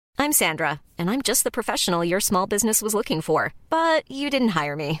I'm Sandra, and I'm just the professional your small business was looking for. But you didn't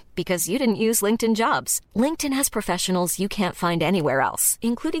hire me because you didn't use LinkedIn Jobs. LinkedIn has professionals you can't find anywhere else,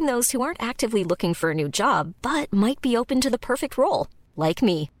 including those who aren't actively looking for a new job, but might be open to the perfect role, like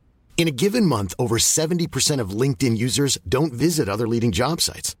me. In a given month, over 70% of LinkedIn users don't visit other leading job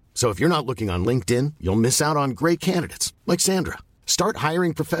sites. So if you're not looking on LinkedIn, you'll miss out on great candidates like Sandra. Start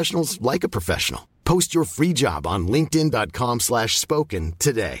hiring professionals like a professional. Post your free job on linkedin.com/spoken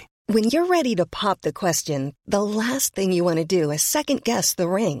today. When you're ready to pop the question, the last thing you want to do is second-guess the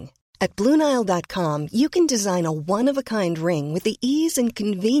ring. At BlueNile.com, you can design a one-of-a-kind ring with the ease and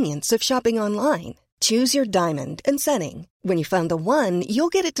convenience of shopping online. Choose your diamond and setting. When you find the one, you'll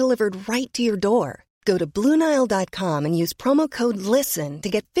get it delivered right to your door. Go to BlueNile.com and use promo code LISTEN to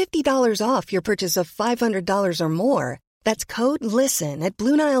get $50 off your purchase of $500 or more. That's code LISTEN at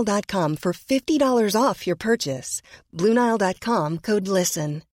BlueNile.com for $50 off your purchase. BlueNile.com, code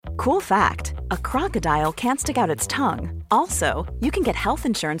LISTEN. Cool fact, a crocodile can't stick out its tongue. Also, you can get health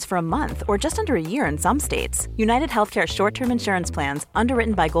insurance for a month or just under a year in some states. United Healthcare short-term insurance plans,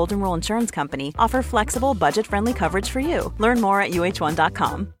 underwritten by Golden Rule Insurance Company, offer flexible, budget-friendly coverage for you. Learn more at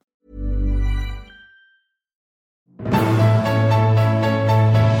uh1.com.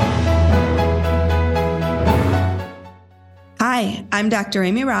 Hi, I'm Dr.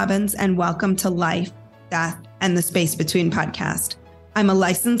 Amy Robbins, and welcome to Life, Death, and the Space Between podcast. I'm a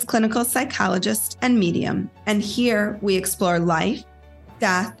licensed clinical psychologist and medium, and here we explore life,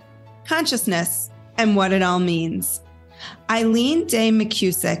 death, consciousness, and what it all means. Eileen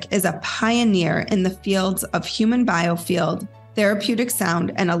McKusick is a pioneer in the fields of human biofield, therapeutic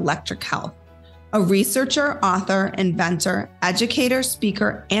sound, and electric health. A researcher, author, inventor, educator,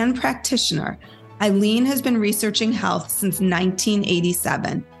 speaker, and practitioner, Eileen has been researching health since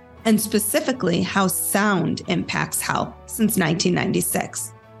 1987, and specifically how sound impacts health since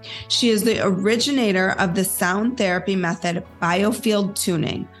 1996. She is the originator of the sound therapy method Biofield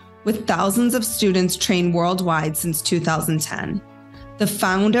tuning, with thousands of students trained worldwide since 2010. The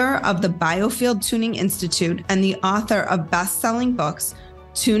founder of the Biofield Tuning Institute and the author of best-selling books,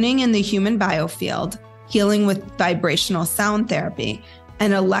 Tuning in the Human Biofield, Healing with Vibrational Sound Therapy,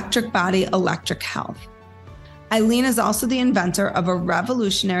 and Electric Body Electric Health. Eileen is also the inventor of a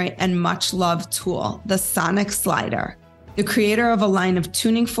revolutionary and much-loved tool, the Sonic Slider, the creator of a line of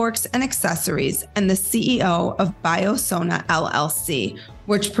tuning forks and accessories, and the CEO of Biosona LLC,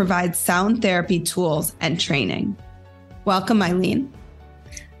 which provides sound therapy tools and training. Welcome, Eileen.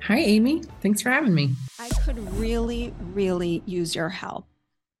 Hi, Amy. Thanks for having me. I could really use your help.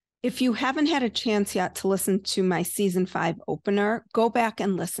 If you haven't had a chance yet to listen to my season 5 opener, go back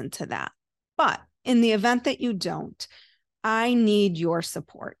and listen to that. But in the event that you don't, I need your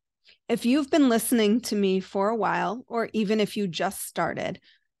support. If you've been listening to me for a while, or even if you just started,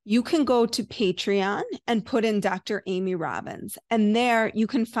 you can go to Patreon and put in Dr. Amy Robbins. And there you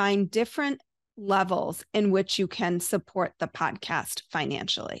can find different levels in which you can support the podcast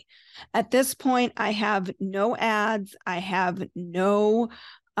financially. At this point, I have no ads. I have no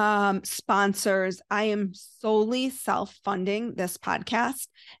sponsors. I am solely self-funding this podcast,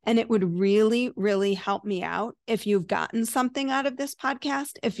 and it would really help me out if you've gotten something out of this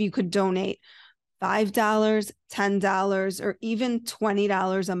podcast. If you could donate $5, $10, or even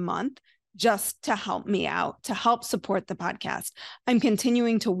 $20 a month just to help me out, to help support the podcast. I'm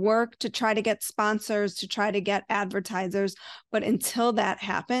continuing to work to try to get sponsors, to try to get advertisers, but until that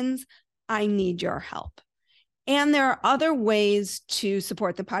happens, I need your help. And there are other ways to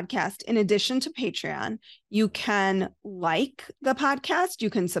support the podcast. In addition to Patreon, you can like the podcast, you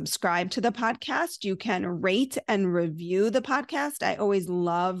can subscribe to the podcast, you can rate and review the podcast. I always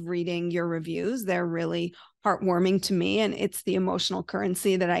love reading your reviews. They're really heartwarming to me, and it's the emotional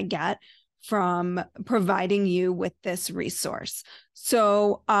currency that I get from providing you with this resource.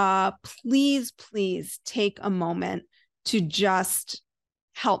 So please take a moment to just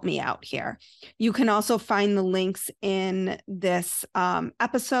help me out here. You can also find the links in this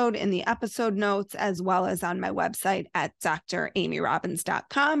episode, in the episode notes, as well as on my website at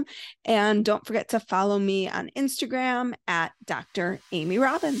dramyrobbins.com. And don't forget to follow me on Instagram at Dr. Amy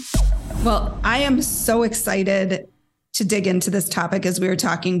Robbins. Well, I am so excited to dig into this topic. As we were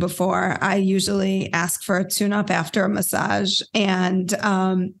talking before, I usually ask for a tune-up after a massage, and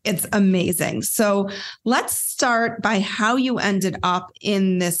it's amazing. So let's start by how you ended up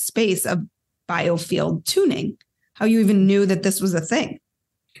in this space of biofield tuning, how you even knew that this was a thing.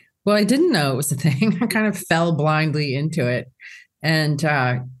 Well, I didn't know it was a thing. I kind of fell blindly into it and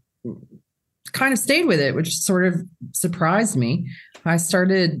kind of stayed with it, which sort of surprised me. I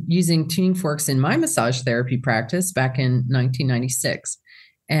started using tuning forks in my massage therapy practice back in 1996.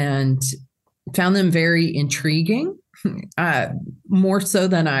 and found them very intriguing, more so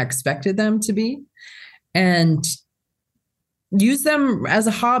than I expected them to be, and used them as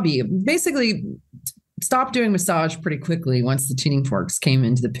a hobby. Basically, stopped doing massage pretty quickly once the tuning forks came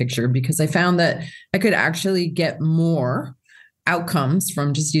into the picture, because I found that I could actually get more outcomes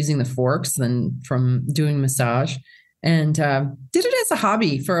from just using the forks than from doing massage, and did it as a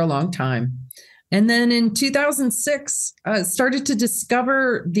hobby for a long time. And then in 2006, started to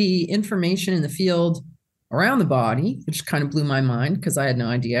discover the information in the field around the body, which kind of blew my mind because I had no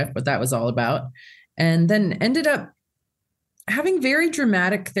idea what that was all about. And then ended up having very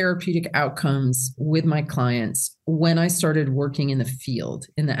dramatic therapeutic outcomes with my clients when I started working in the field,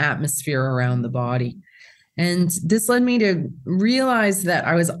 in the atmosphere around the body. And this led me to realize that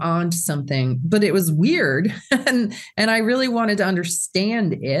I was on to something, but it was weird. and I really wanted to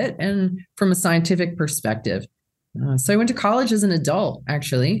understand it, and from a scientific perspective. So I went to college as an adult,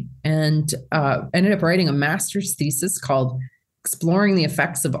 actually, and ended up writing a master's thesis called Exploring the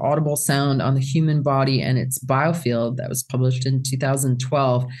Effects of Audible Sound on the Human Body and Its Biofield. That was published in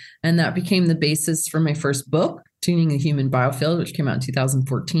 2012. And that became the basis for my first book, Tuning the Human Biofield, which came out in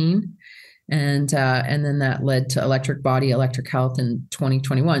 2014. And then that led to Electric Body, Electric Health in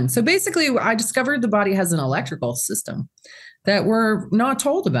 2021. So basically, I discovered the body has an electrical system that we're not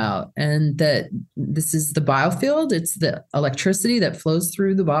told about, and that this is the biofield. It's the electricity that flows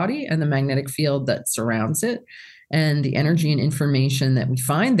through the body and the magnetic field that surrounds it, and the energy and information that we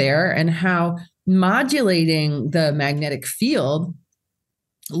find there, and how modulating the magnetic field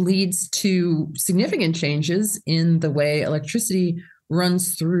leads to significant changes in the way electricity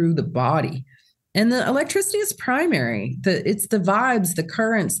runs through the body. And the electricity is primary. It's the vibes, the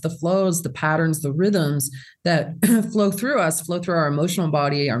currents, the flows, the patterns, the rhythms that flow through us, flow through our emotional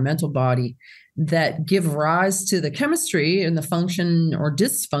body, our mental body, that give rise to the chemistry and the function or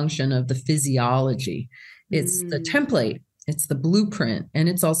dysfunction of the physiology. It's the template, it's the blueprint, and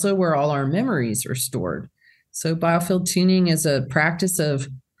it's also where all our memories are stored. So biofield tuning is a practice of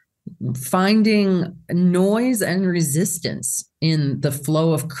finding noise and resistance in the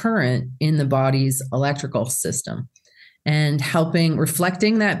flow of current in the body's electrical system, and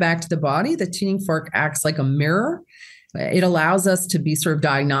reflecting that back to the body. The tuning fork acts like a mirror. It allows us to be sort of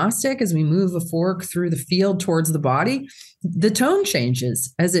diagnostic as we move a fork through the field towards the body. The tone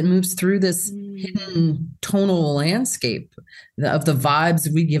changes as it moves through this hidden tonal landscape of the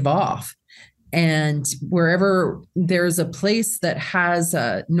vibes we give off. And wherever there's a place that has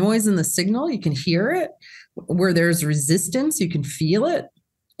noise in the signal, you can hear it. Where there's resistance, you can feel it.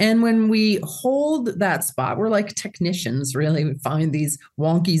 And when we hold that spot, we're like technicians, really. We find these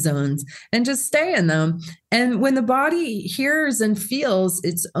wonky zones and just stay in them. And when the body hears and feels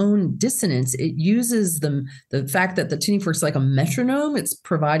its own dissonance, it uses the fact that the tuning fork is like a metronome. It's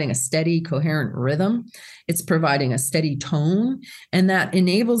providing a steady, coherent rhythm. It's providing a steady tone. And that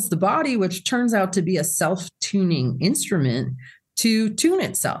enables the body, which turns out to be a self-tuning instrument, to tune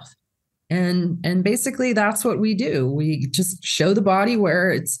itself. And basically that's what we do. We just show the body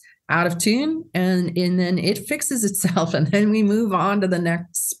where it's out of tune, and then it fixes itself, and then we move on to the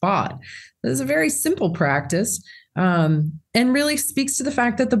next spot. It's a very simple practice, and really speaks to the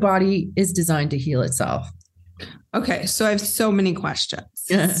fact that the body is designed to heal itself. Okay, so I have so many questions.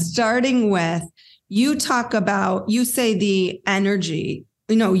 Starting with, you say the energy,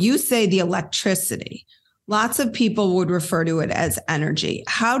 you say the electricity. Lots of people would refer to it as energy.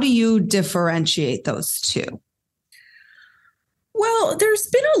 How do you differentiate those two? Well, there's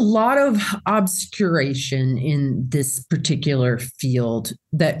been a lot of obscuration in this particular field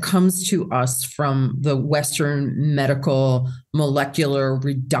that comes to us from the Western medical molecular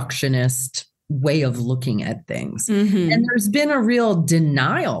reductionist way of looking at things. Mm-hmm. And there's been a real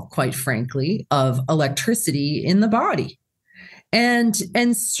denial, quite frankly, of electricity in the body. And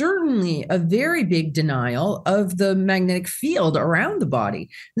certainly a very big denial of the magnetic field around the body.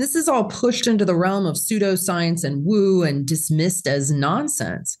 This is all pushed into the realm of pseudoscience and woo and dismissed as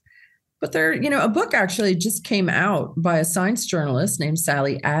nonsense. But a book actually just came out by a science journalist named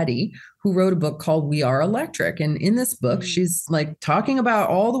Sally Addy, who wrote a book called We Are Electric. And in this book, she's like talking about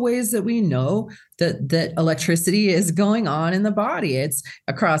all the ways that we know that electricity is going on in the body. It's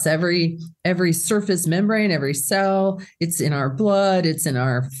across every surface membrane, every cell. It's in our blood. It's in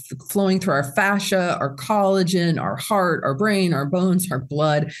our flowing through our fascia, our collagen, our heart, our brain, our bones, our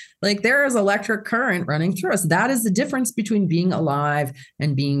blood. Like there is electric current running through us. That is the difference between being alive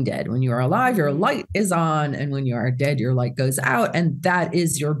and being dead. When you are alive, your light is on. And when you are dead, your light goes out. And that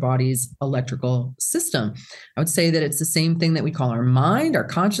is your body's electrical system. I would say that it's the same thing that we call our mind, our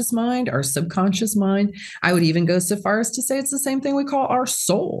conscious mind, our subconscious subconscious mind. I would even go so far as to say it's the same thing we call our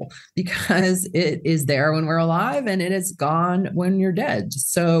soul, because it is there when we're alive and it is gone when you're dead.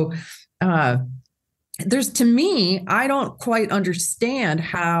 So, to me, I don't quite understand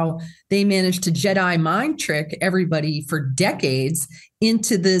how they managed to Jedi mind trick everybody for decades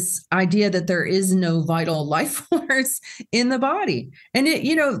into this idea that there is no vital life force in the body. And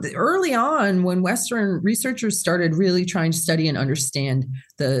early on, when Western researchers started really trying to study and understand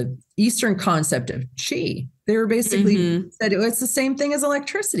the Eastern concept of chi, they were basically said it's the same thing as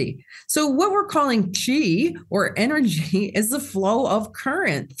electricity. So what we're calling chi or energy is the flow of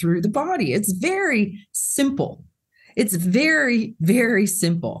current through the body. It's very simple. It's very, very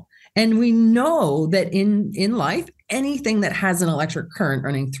simple. And we know that in life, anything that has an electric current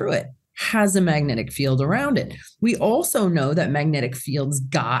running through it has a magnetic field around it. We also know that magnetic fields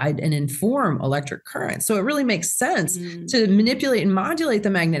guide and inform electric current. So it really makes sense to manipulate and modulate the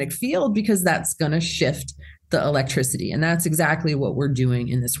magnetic field, because that's going to shift the electricity. And that's exactly what we're doing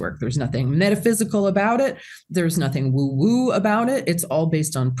in this work. There's nothing metaphysical about it. There's nothing woo-woo about it. It's all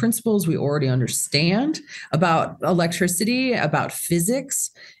based on principles we already understand about electricity, about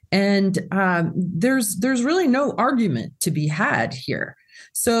physics. And there's really no argument to be had here.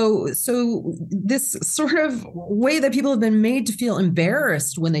 So this sort of way that people have been made to feel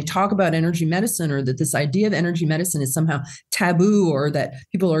embarrassed when they talk about energy medicine, or that this idea of energy medicine is somehow taboo, or that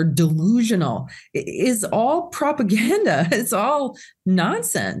people are delusional, is all propaganda. It's all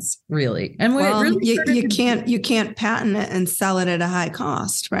nonsense, really. And when it really you can't patent it and sell it at a high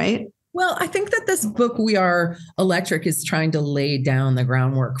cost, right? Well, I think that this book, We Are Electric, is trying to lay down the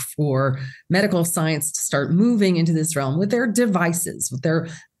groundwork for medical science to start moving into this realm with their devices, with their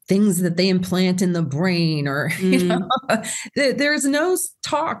things that they implant in the brain, or, there's no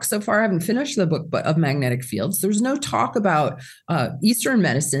talk so far. I haven't finished the book, but of magnetic fields. There's no talk about Eastern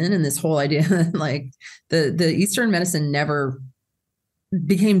medicine and this whole idea that like the Eastern medicine never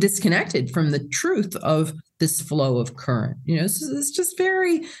became disconnected from the truth of this flow of current. It's just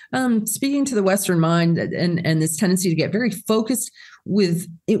very speaking to the Western mind, and this tendency to get very focused with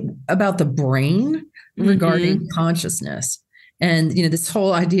it about the brain regarding consciousness. And, this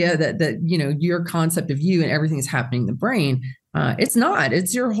whole idea that your concept of you and everything is happening in the brain, it's not.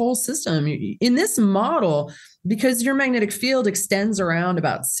 It's your whole system. In this model, because your magnetic field extends around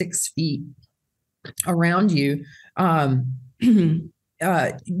about 6 feet around you,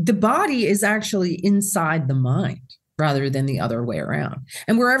 the body is actually inside the mind rather than the other way around.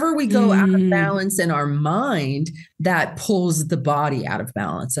 And wherever we go out of balance in our mind, that pulls the body out of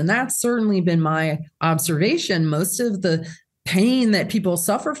balance. And that's certainly been my observation. Most of the pain that people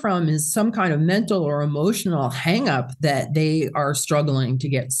suffer from is some kind of mental or emotional hangup that they are struggling to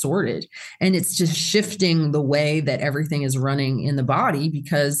get sorted. And it's just shifting the way that everything is running in the body,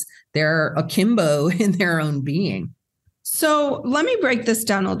 because they're akimbo in their own being. So let me break this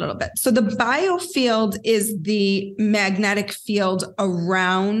down a little bit. So the biofield is the magnetic field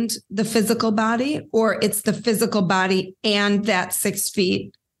around the physical body, or it's the physical body and that 6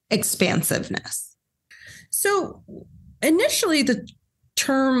 feet expansiveness? So initially, the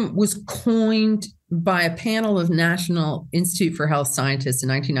term was coined by a panel of National Institute for Health scientists in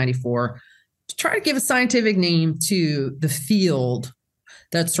 1994 to try to give a scientific name to the field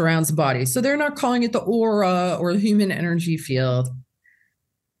that surrounds the body. So they're not calling it the aura or the human energy field.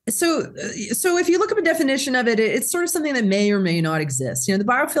 So if you look up a definition of it, it's sort of something that may or may not exist. The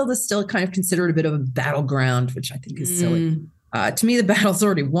biofield is still kind of considered a bit of a battleground, which I think is silly. To me, the battle's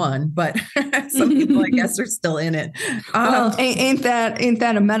already won, but some people, I guess, are still in it. Well, ain't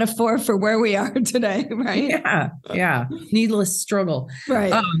that a metaphor for where we are today, right? Yeah. Needless struggle,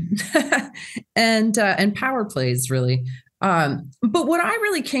 right? And power plays, really. But what I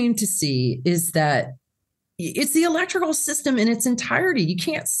really came to see is that it's the electrical system in its entirety. You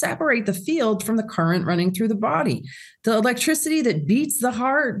can't separate the field from the current running through the body. The electricity that beats the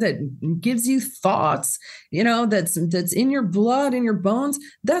heart, that gives you thoughts, that's in your blood, in your bones,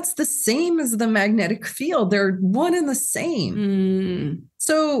 that's the same as the magnetic field. They're one and the same.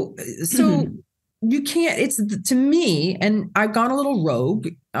 So you can't, it's to me, and I've gone a little rogue,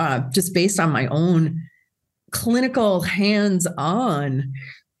 just based on my own clinical hands-on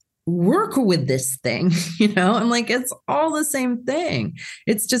work with this thing, I'm like, it's all the same thing.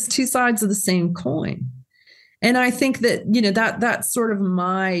 It's just two sides of the same coin. And I think that, that's sort of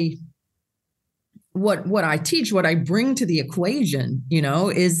my, what I teach, what I bring to the equation,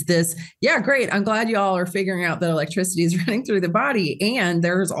 is this, great. I'm glad y'all are figuring out that electricity is running through the body, and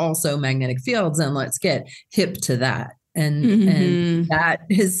there's also magnetic fields, and let's get hip to that. And that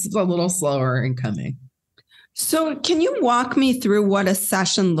is a little slower in coming. So can you walk me through what a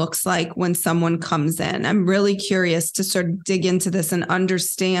session looks like when someone comes in? I'm really curious to sort of dig into this and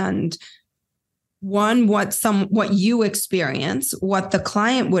understand, one, what you experience, what the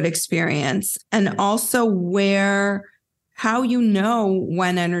client would experience, and also how you know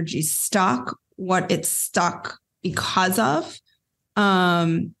when energy's stuck, what it's stuck because of.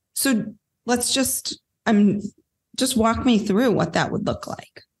 So let's just walk me through what that would look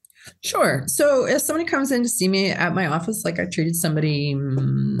like. Sure. So if somebody comes in to see me at my office, like I treated somebody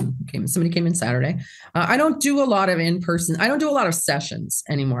came in Saturday. I don't do a lot of in-person. I don't do a lot of sessions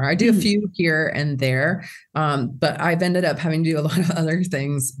anymore. I do a few here and there. But I've ended up having to do a lot of other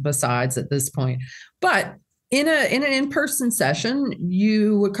things besides at this point. But in an in-person session,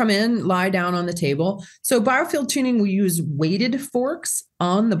 you would come in, lie down on the table. So Biofield tuning, we use weighted forks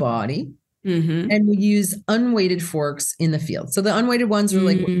on the body. Mm-hmm. And we use unweighted forks in the field. So the unweighted ones are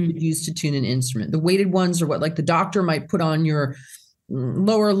like what you would use to tune an instrument. The weighted ones are what like the doctor might put on your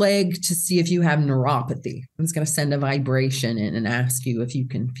lower leg to see if you have neuropathy. It's going to send a vibration in and ask you if you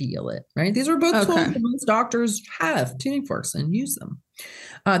can feel it, right? These are both tools that most doctors have, tuning forks, and use them.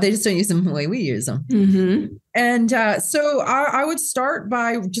 They just don't use them the way we use them. Mm-hmm. And so I would start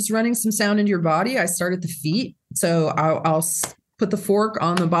by just running some sound into your body. I start at the feet. So I'll put the fork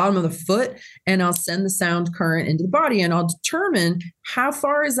on the bottom of the foot and I'll send the sound current into the body, and I'll determine how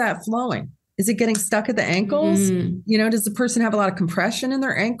far is that flowing. Is it getting stuck at the ankles? Does the person have a lot of compression in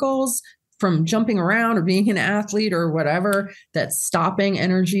their ankles from jumping around or being an athlete or whatever that's stopping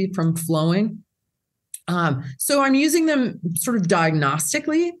energy from flowing? So I'm using them sort of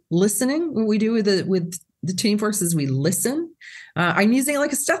diagnostically, listening. What we do with the tuning forks is we listen. I'm using it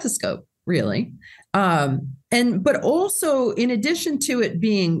like a stethoscope, really. But also, in addition to it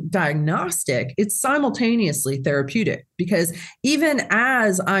being diagnostic, it's simultaneously therapeutic, because even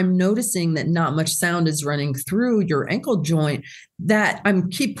as I'm noticing that not much sound is running through your ankle joint, that I'm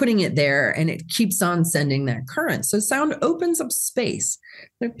keep putting it there and it keeps on sending that current. So sound opens up space.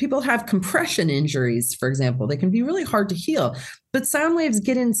 People have compression injuries, for example. They can be really hard to heal, but sound waves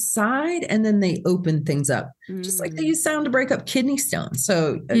get inside and then they open things up, just like they use sound to break up kidney stones.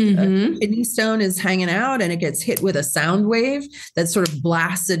 So a kidney stone is hanging out and it gets hit with a sound wave that sort of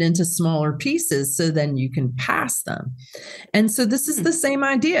blasts it into smaller pieces, so then you can pass them. And so this is the same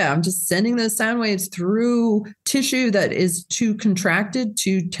idea. I'm just sending those sound waves through tissue that is too contracted,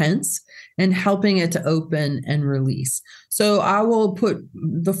 too tense, and helping it to open and release. So I will put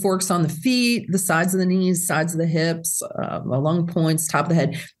the forks on the feet, the sides of the knees, sides of the hips, along points, top of the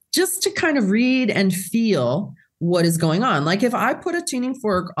head, just to kind of read and feel what is going on. Like if I put a tuning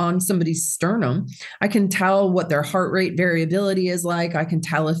fork on somebody's sternum, I can tell what their heart rate variability is like. I can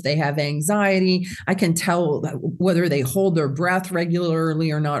tell if they have anxiety. I can tell whether they hold their breath regularly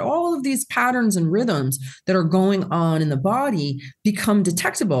or not. All of these patterns and rhythms that are going on in the body become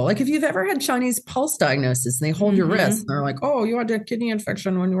detectable. Like if you've ever had Chinese pulse diagnosis and they hold your wrist and they're like, oh, you had a kidney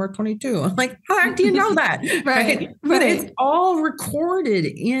infection when you were 22. I'm like, how the heck do you know that? Right. But it's all recorded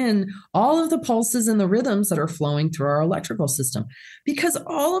in all of the pulses and the rhythms that are flowing through our electrical system, because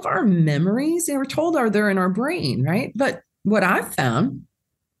all of our memories, we're told, they're in our brain, right? But what I've found,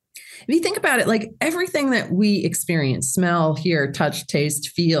 if you think about it, like everything that we experience, smell, hear, touch,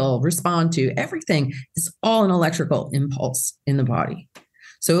 taste, feel, respond to, everything is all an electrical impulse in the body.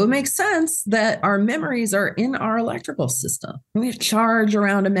 So it makes sense that our memories are in our electrical system. When we have charge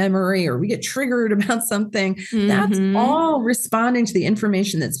around a memory or we get triggered about something, that's all responding to the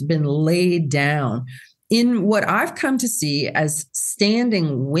information that's been laid down in what I've come to see as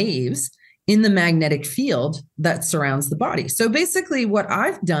standing waves in the magnetic field that surrounds the body. So basically what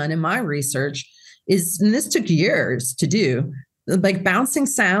I've done in my research is, and this took years to do, like bouncing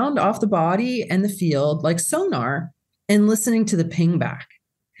sound off the body and the field like sonar and listening to the ping back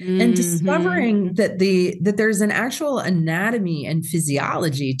and discovering that there's an actual anatomy and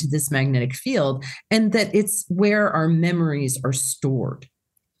physiology to this magnetic field, and that it's where our memories are stored.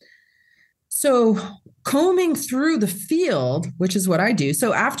 So combing through the field, which is what I do.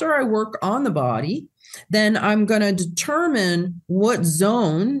 So after I work on the body, then I'm going to determine what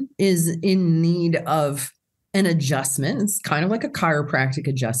zone is in need of an adjustment. It's kind of like a chiropractic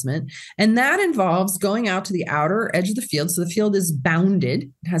adjustment. And that involves going out to the outer edge of the field. So the field is bounded.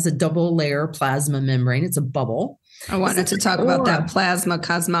 It has a double layer plasma membrane. It's a bubble. I wanted to talk about that plasma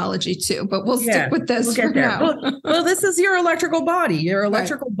cosmology too, but we'll stick with this for now. Well, this is your electrical body, your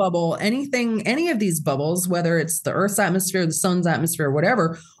electrical bubble. Any of these bubbles, whether it's the Earth's atmosphere, the sun's atmosphere,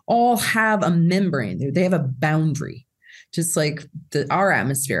 whatever, all have a membrane. They have a boundary. just like our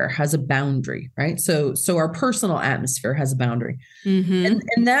atmosphere has a boundary, right? So our personal atmosphere has a boundary. And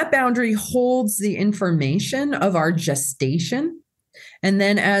that boundary holds the information of our gestation. And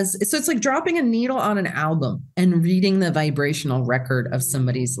then so it's like dropping a needle on an album and reading the vibrational record of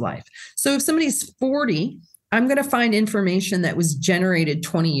somebody's life. So if somebody's 40, I'm going to find information that was generated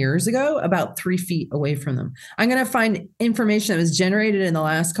 20 years ago, about 3 feet away from them. I'm going to find information that was generated in the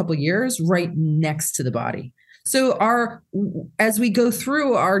last couple of years right next to the body. So as we go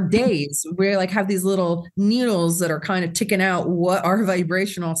through our days, we like have these little needles that are kind of ticking out what our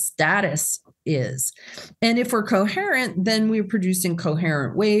vibrational status is. And if we're coherent, then we're producing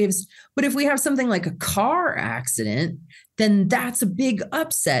coherent waves. But if we have something like a car accident, then that's a big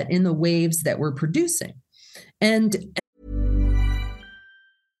upset in the waves that we're producing. And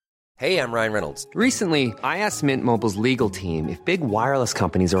Hey, I'm Ryan Reynolds. Recently, I asked Mint Mobile's legal team if big wireless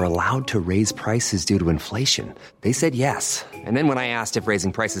companies are allowed to raise prices due to inflation. They said yes. And then when I asked if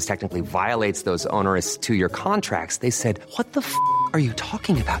raising prices technically violates those onerous 2-year contracts, they said, "What the f*** are you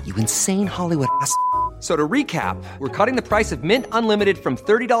talking about, you insane Hollywood ass?" So to recap, we're cutting the price of Mint Unlimited from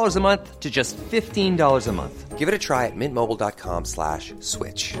 $30 a month to just $15 a month. Give it a try at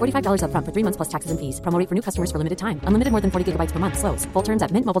mintmobile.com/switch. $45 up front for 3 months plus taxes and fees. Promo rate for new customers for limited time. Unlimited more than 40 gigabytes per month. Slows full terms at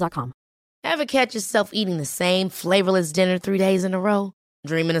mintmobile.com. Ever catch yourself eating the same flavorless dinner 3 days in a row?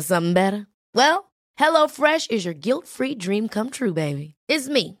 Dreaming of something better? Well, HelloFresh is your guilt-free dream come true, baby. It's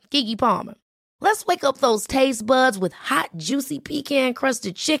me, Keke Palmer. Let's wake up those taste buds with hot, juicy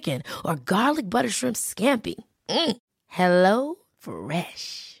pecan-crusted chicken or garlic butter shrimp scampi. Hello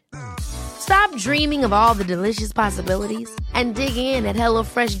Fresh. Stop dreaming of all the delicious possibilities and dig in at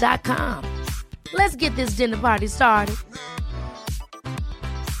HelloFresh.com. Let's get this dinner party started.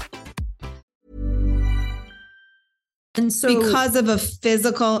 And so, because of a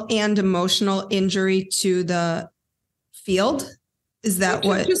physical and emotional injury to the field, is that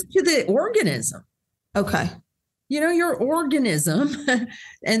what? Just to the organism. Okay. Your organism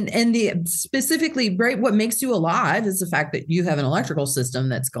and specifically, right, what makes you alive is the fact that you have an electrical system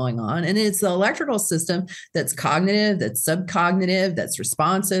that's going on. And it's the electrical system that's cognitive, that's subcognitive, that's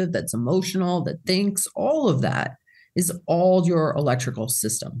responsive, that's emotional, that thinks. All of that is all your electrical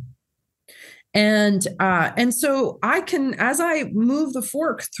system. And so I can, as I move the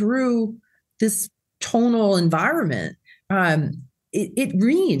fork through this tonal environment, it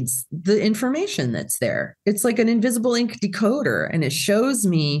reads the information that's there. It's like an invisible ink decoder, and it shows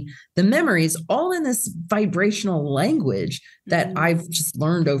me the memories all in this vibrational language that I've just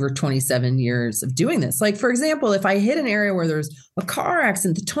learned over 27 years of doing this. Like, for example, if I hit an area where there's a car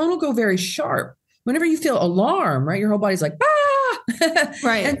accident, the tone will go very sharp. Whenever you feel alarm, right, your whole body's like, ah!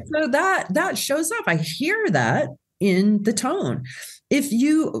 Right. And so that shows up. I hear that in the tone.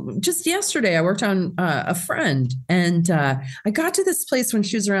 Just yesterday, I worked on a friend, and I got to this place when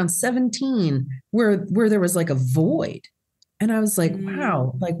she was around 17 where there was like a void. And I was like,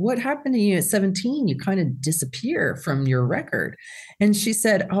 wow, like what happened to you at 17? You kind of disappear from your record. And she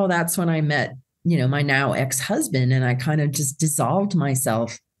said, oh, that's when I met, my now ex-husband, and I kind of just dissolved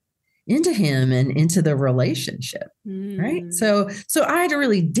myself into him and into the relationship. Right. So I had to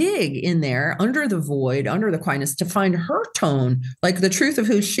really dig in there under the void, under the quietness, to find her tone, like the truth of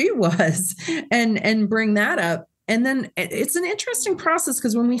who she was, and bring that up. And then it's an interesting process,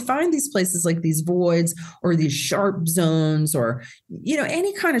 because when we find these places like these voids or these sharp zones, or,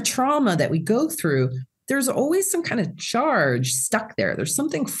 any kind of trauma that we go through, there's always some kind of charge stuck there. There's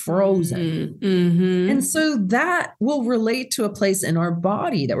something frozen. And so that will relate to a place in our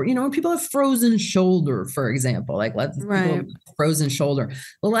body that when people have frozen shoulder, for example, like people have frozen shoulder,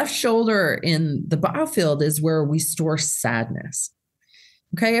 the left shoulder in the Biofield is where we store sadness.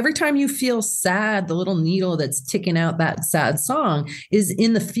 Okay. Every time you feel sad, the little needle that's ticking out that sad song is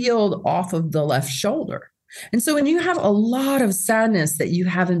in the field off of the left shoulder. And so when you have a lot of sadness that you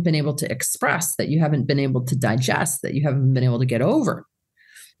haven't been able to express, that you haven't been able to digest, that you haven't been able to get over,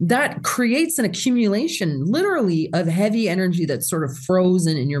 that creates an accumulation literally of heavy energy that's sort of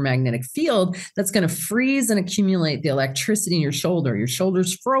frozen in your magnetic field, that's going to freeze and accumulate the electricity in your shoulder. Your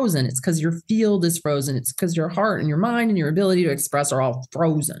shoulder's frozen. It's because your field is frozen. It's because your heart and your mind and your ability to express are all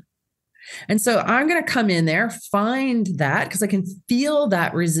frozen. And so I'm going to come in there, find that, because I can feel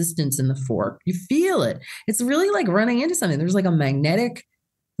that resistance in the fork. You feel it. It's really like running into something. There's like a magnetic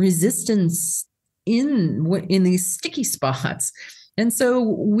resistance in these sticky spots. And so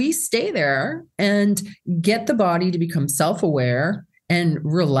we stay there and get the body to become self-aware and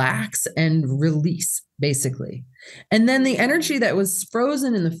relax and release, basically. And then the energy that was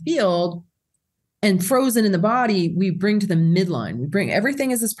frozen in the field and frozen in the body, we bring to the midline. We bring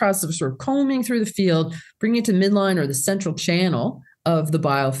everything as this process of sort of combing through the field, bringing it to midline or the central channel of the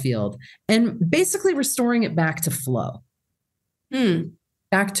biofield, and basically restoring it back to flow.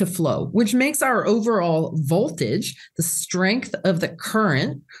 Back to flow, which makes our overall voltage, the strength of the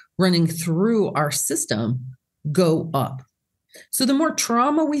current running through our system, go up. So the more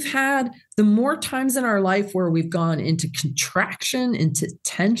trauma we've had, the more times in our life where we've gone into contraction, into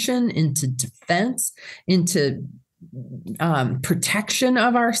tension, into defense, into protection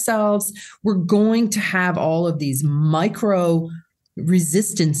of ourselves, we're going to have all of these micro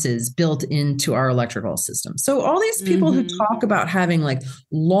resistances built into our electrical system. So all these people who talk about having like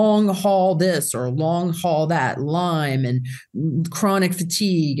long haul this or long haul that, Lyme and chronic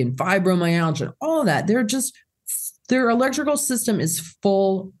fatigue and fibromyalgia, all of that, their electrical system is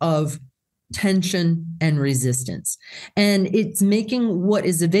full of tension and resistance. And it's making what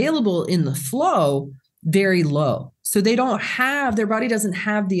is available in the flow very low. So their body doesn't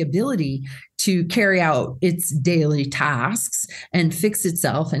have the ability to carry out its daily tasks and fix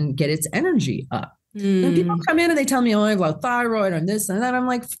itself and get its energy up. When people come in and they tell me, oh, I have a thyroid and this and that, I'm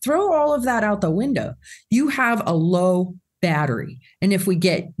like, throw all of that out the window. You have a low battery. And if we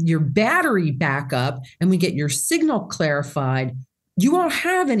get your battery back up and we get your signal clarified, you won't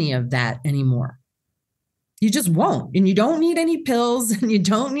have any of that anymore. You just won't. And you don't need any pills and you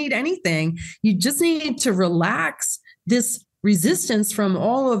don't need anything. You just need to relax this resistance from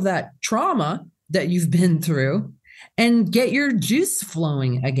all of that trauma that you've been through and get your juice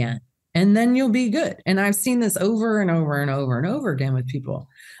flowing again. And then you'll be good. And I've seen this over and over and over and over again with people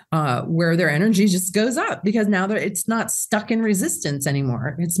where their energy just goes up because now it's not stuck in resistance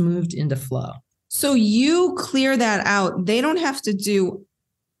anymore. It's moved into flow. So you clear that out. They don't have to do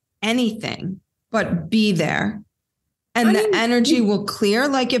anything but be there. And the energy will clear.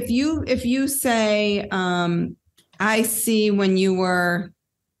 Like if you say, I see when you were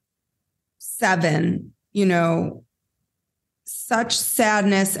 7, such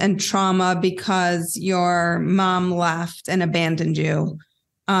sadness and trauma because your mom left and abandoned you.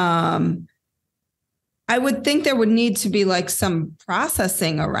 I would think there would need to be like some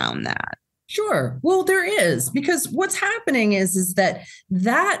processing around that. Sure. Well, there is, because what's happening is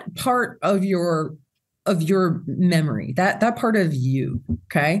that part of your memory, that part of you,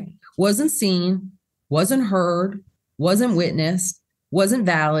 okay, wasn't seen, wasn't heard, wasn't witnessed, wasn't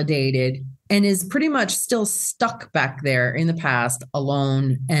validated, and is pretty much still stuck back there in the past,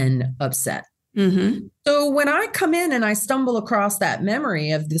 alone and upset. So when I come in and I stumble across that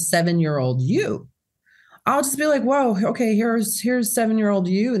memory of the 7-year-old you, I'll just be like, whoa, okay, here's 7-year-old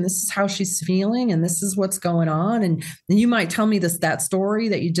you, and this is how she's feeling, and this is what's going on. And then you might tell me that story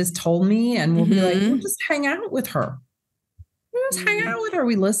that you just told me, and we'll be like, we'll just hang out with her. We'll just hang out with her.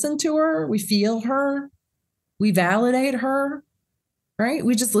 We listen to her, we feel her, we validate her, right?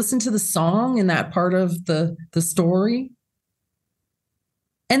 We just listen to the song in that part of the story.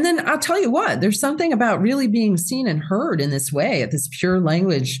 And then I'll tell you what, there's something about really being seen and heard in this way at this pure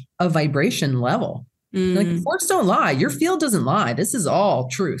language of vibration level. Like, words don't lie. Your field doesn't lie. This is all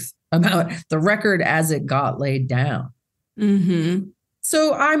truth about the record as it got laid down.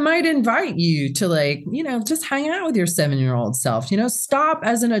 So I might invite you to just hang out with your 7-year-old self, stop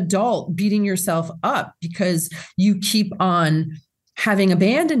as an adult beating yourself up because you keep on having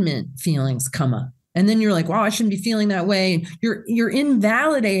abandonment feelings come up. And then you're like, wow, I shouldn't be feeling that way. You're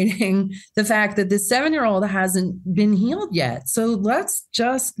invalidating the fact that this 7-year-old hasn't been healed yet. So let's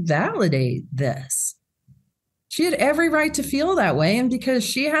just validate this. She had every right to feel that way. And because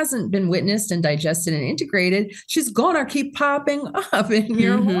she hasn't been witnessed and digested and integrated, she's going to keep popping up in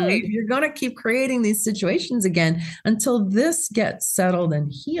your life. You're going to keep creating these situations again until this gets settled and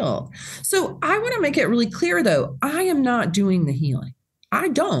healed. So I want to make it really clear, though, I am not doing the healing. I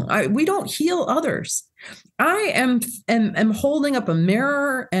don't. We don't heal others. I am holding up a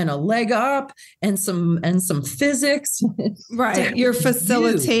mirror and a leg up and some physics. Right. You're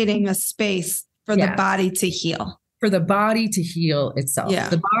facilitating a space for the body to heal. For the body to heal itself. Yeah.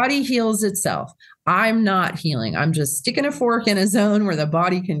 The body heals itself. I'm not healing. I'm just sticking a fork in a zone where the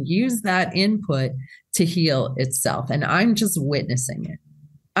body can use that input to heal itself. And I'm just witnessing it.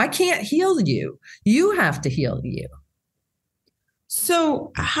 I can't heal you. You have to heal you.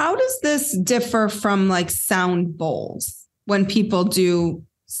 So how does this differ from like sound bowls when people do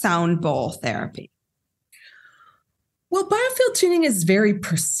sound bowl therapy? Well, biofield tuning is very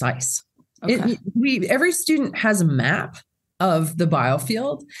precise. Okay. Every student has a map of the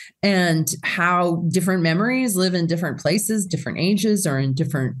biofield and how different memories live in different places, different ages, or in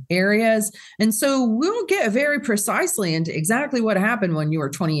different areas. And so we'll get very precisely into exactly what happened when you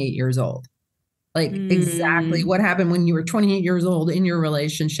were 28 years old. Like exactly what happened when you were 28 years old in your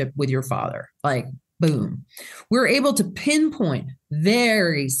relationship with your father. Like, boom. We're able to pinpoint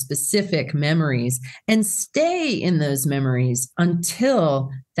very specific memories and stay in those memories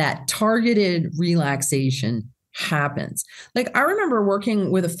until that targeted relaxation happens. Like I remember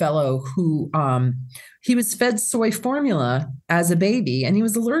working with a fellow who he was fed soy formula as a baby and he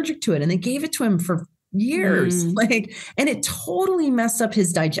was allergic to it and they gave it to him for years. Like, and it totally messed up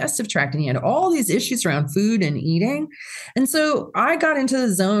his digestive tract and he had all these issues around food and eating. And so I got into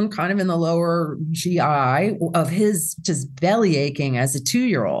the zone kind of in the lower GI of his just belly aching as a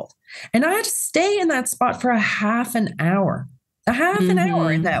 2-year-old. And I had to stay in that spot for a half an hour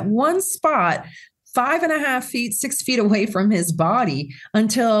in that one spot, 5.5 feet, 6 feet away from his body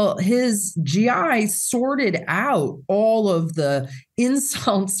until his GI sorted out all of the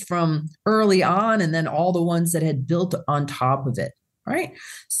insults from early on and then all the ones that had built on top of it. Right.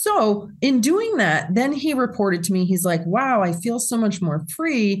 So in doing that, then he reported to me, he's like, wow, I feel so much more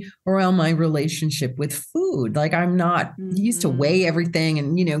free around my relationship with food. Like I'm not used to weigh everything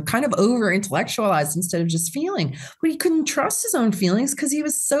and, you know, kind of over intellectualized instead of just feeling, but he couldn't trust his own feelings because he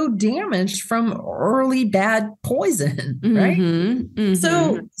was so damaged from early bad poison. Right.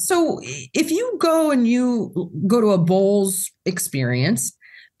 So if you go and you go to a bowls experience,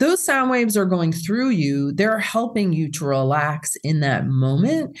 those sound waves are going through you. They're helping you to relax in that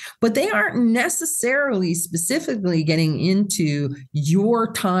moment, but they aren't necessarily specifically getting into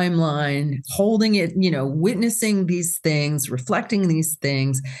your timeline, holding it, you know, witnessing these things, reflecting these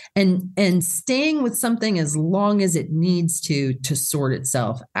things, and staying with something as long as it needs to sort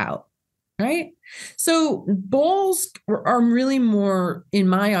itself out. Right. So bowls are really more, in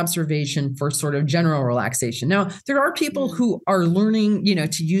my observation, for sort of general relaxation. Now, there are people who are learning, you know,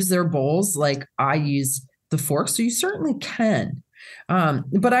 to use their bowls like I use the forks. So you certainly can.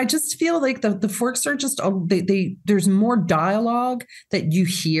 But I just feel like the forks are just, there's more dialogue that you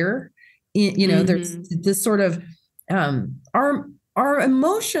hear. You know, there's this sort of, our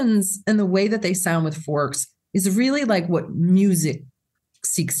emotions and the way that they sound with forks is really like what music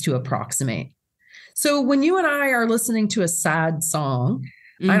seeks to approximate. So when you and I are listening to a sad song,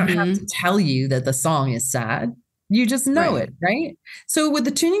 I don't have to tell you that the song is sad. You just know it, right? So with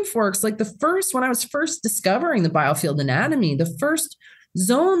the tuning forks, like when I was first discovering the Biofield anatomy, the first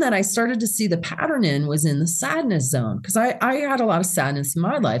zone that I started to see the pattern in was in the sadness zone, because I had a lot of sadness in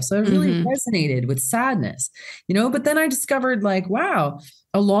my life. So I really resonated with sadness, you know, but then I discovered like, wow,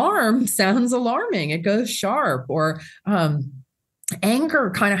 alarm sounds alarming. It goes sharp, or anger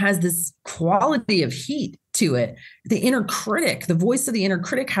kind of has this quality of heat to it. The inner critic, the voice of the inner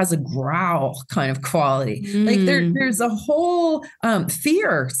critic has a growl kind of quality. Like there's a whole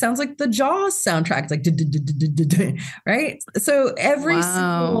fear sounds like the Jaws soundtrack. It's like, right? So every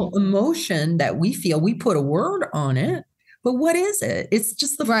single emotion that we feel, we put a word on it. But what is it? It's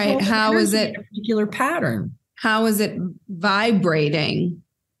just the right. How is it a particular pattern? How is it vibrating?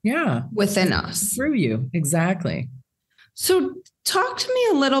 Yeah, within us, through you. Exactly. So talk to me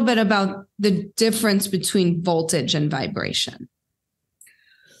a little bit about the difference between voltage and vibration.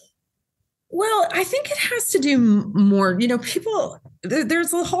 Well, I think it has to do more, you know,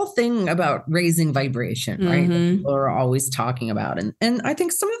 there's a whole thing about raising vibration, right? That people are always talking about. And I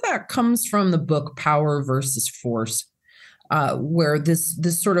think some of that comes from the book Power versus Force, where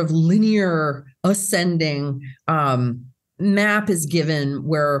this sort of linear ascending map is given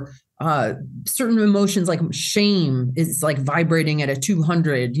where certain emotions like shame is like vibrating at a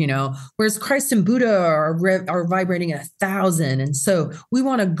 200, you know, whereas Christ and Buddha are vibrating at 1,000. And so we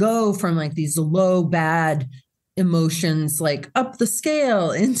want to go from like these low, bad emotions, like up the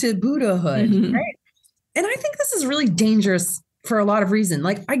scale into Buddhahood, right? And I think this is really dangerous for a lot of reasons.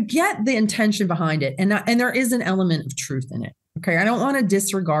 Like I get the intention behind it, and there is an element of truth in it. Okay. I don't want to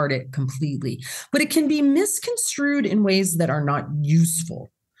disregard it completely, but it can be misconstrued in ways that are not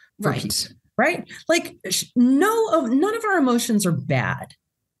useful. Right. Right. Like none of our emotions are bad.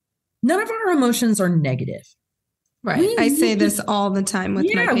 None of our emotions are negative. Right. I say this all the time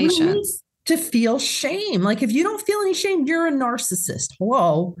with my patients. To feel shame. Like if you don't feel any shame, you're a narcissist.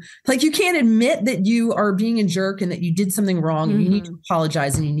 Whoa. Like you can't admit that you are being a jerk and that you did something wrong. And you need to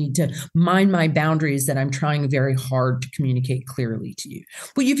apologize and you need to mind my boundaries that I'm trying very hard to communicate clearly to you.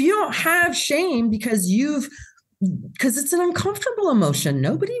 But if you don't have shame because it's an uncomfortable emotion.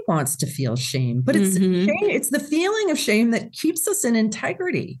 Nobody wants to feel shame, but it's shame. It's the feeling of shame that keeps us in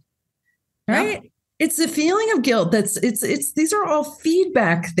integrity, right? Yeah. It's the feeling of guilt. These are all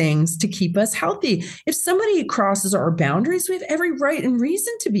feedback things to keep us healthy. If somebody crosses our boundaries, we have every right and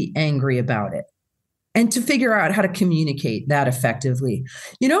reason to be angry about it. and to figure out how to communicate that effectively.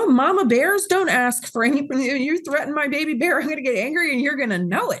 Mama bears don't ask for any, you threaten my baby bear, I'm going to get angry and you're going to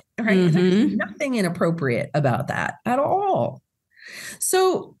know it, right? Mm-hmm. There's nothing inappropriate about that at all.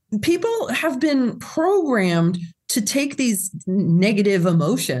 So people have been programmed to take these negative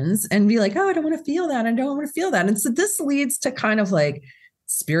emotions and be like, oh, I don't want to feel that. I don't want to feel that. And so this leads to kind of like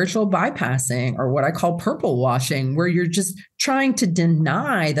spiritual bypassing, or what I call purple washing, where you're just trying to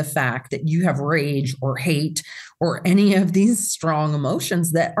deny the fact that you have rage or hate or any of these strong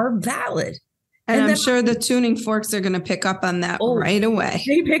emotions that are valid. And I'm sure the tuning forks are going to pick up on that right away.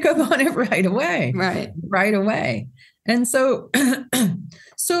 They pick up on it right away. Right away. And so,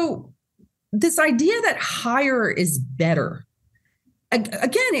 so this idea that higher is better,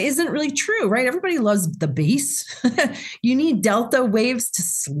 again, isn't really true, right? Everybody loves the bass. You need delta waves to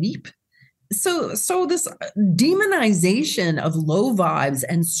sleep. So this demonization of low vibes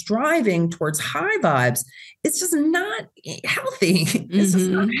and striving towards high vibes, it's just not healthy. It's just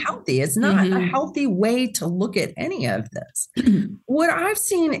not healthy. It's not a healthy way to look at any of this. What I've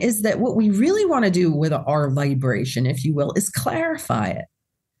seen is that what we really want to do with our vibration, if you will, is clarify it.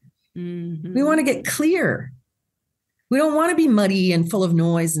 We want to get clear. We don't want to be muddy and full of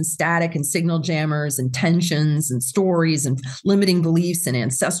noise and static and signal jammers and tensions and stories and limiting beliefs and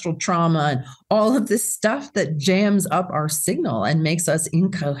ancestral trauma and all of this stuff that jams up our signal and makes us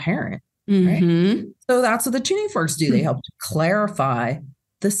incoherent. Right? So that's what the tuning forks do. They help to clarify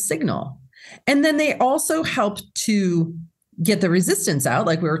the signal. And then they also help to get the resistance out,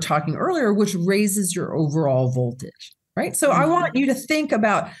 like we were talking earlier, which raises your overall voltage. Right. So I want you to think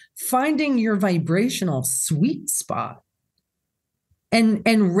about finding your vibrational sweet spot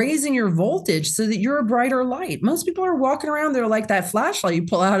and raising your voltage so that you're a brighter light. Most people are walking around, they're like that flashlight you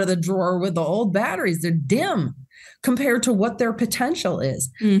pull out of the drawer with the old batteries. They're dim compared to what their potential is.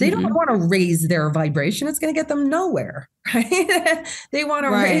 They don't want to raise their vibration. It's going to get them nowhere. Right. They want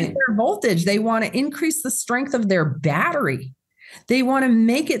to raise their voltage. They want to increase the strength of their battery. They want to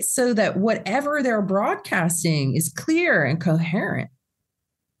make it so that whatever they're broadcasting is clear and coherent.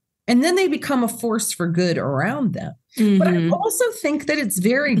 And then they become a force for good around them. But I also think that it's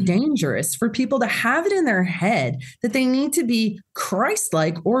very dangerous for people to have it in their head that they need to be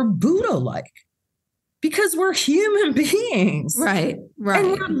Christ-like or Buddha-like, because we're human beings. Right.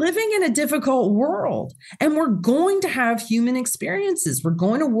 And we're living in a difficult world, and we're going to have human experiences. We're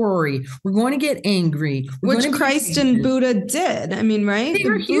going to worry. We're going to get angry. Which Christ and Buddha did. I mean, right?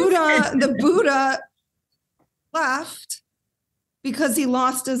 The Buddha left because he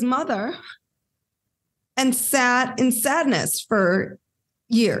lost his mother and sat in sadness for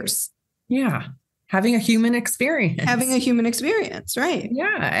years. Yeah. Having a human experience. Right.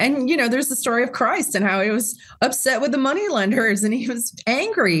 Yeah. And, there's the story of Christ and how he was upset with the moneylenders and he was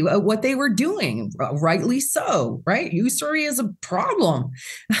angry at what they were doing. Rightly so, right? Usury is a problem.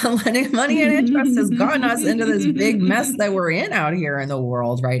 Lending money and interest has gotten us into this big mess that we're in out here in the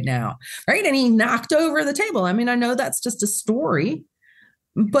world right now. Right. And he knocked over the table. I mean, I know that's just a story,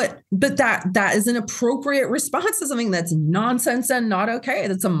 but that is an appropriate response to something that's nonsense and not okay.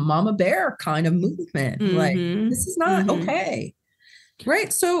 That's a mama bear kind of movement. Like, this is not okay.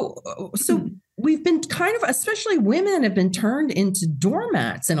 Right. So we've been kind of, especially women have been turned into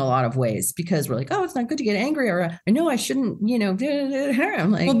doormats in a lot of ways, because we're like, oh, it's not good to get angry, or I know I shouldn't,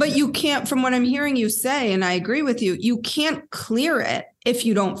 I'm like, well, but you can't, from what I'm hearing you say, and I agree with you, you can't clear it if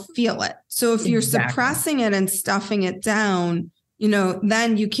you don't feel it. So if you're suppressing it and stuffing it down,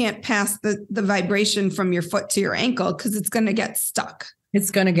 then you can't pass the vibration from your foot to your ankle, because it's going to get stuck. It's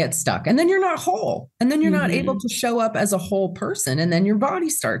going to get stuck. And then you're not whole. And then you're not able to show up as a whole person. And then your body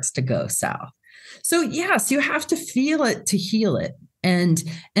starts to go south. So yes, you have to feel it to heal it. And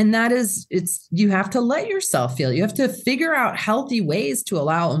that is, you have to let yourself feel. You have to figure out healthy ways to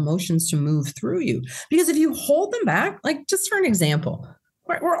allow emotions to move through you. Because if you hold them back, like just for an example,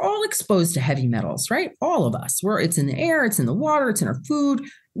 we're all exposed to heavy metals, right? All of us. It's in the air, it's in the water, it's in our food.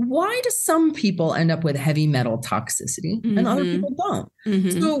 Why do some people end up with heavy metal toxicity and other people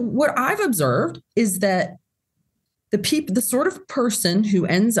don't? So what I've observed is that the sort of person who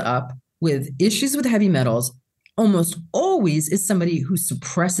ends up with issues with heavy metals almost always is somebody who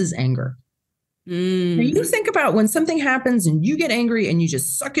suppresses anger. Now you think about when something happens and you get angry and you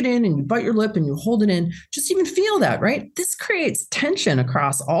just suck it in and you bite your lip and you hold it in, just even feel that, right? This creates tension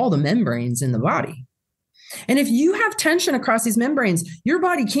across all the membranes in the body. And if you have tension across these membranes, your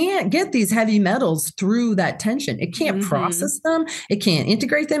body can't get these heavy metals through that tension. It can't process them. It can't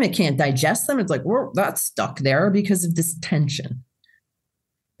integrate them. It can't digest them. It's like, well, that's stuck there because of this tension.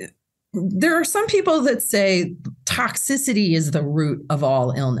 There are some people that say toxicity is the root of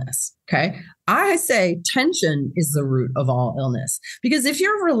all illness. Okay. I say tension is the root of all illness, because if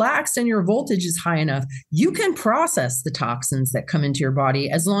you're relaxed and your voltage is high enough, you can process the toxins that come into your body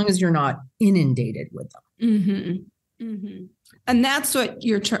as long as you're not inundated with them. Mm-hmm. Mm-hmm. And that's what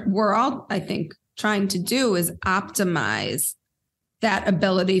we're all, I think, trying to do, is optimize that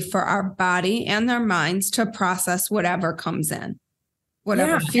ability for our body and our minds to process whatever comes in,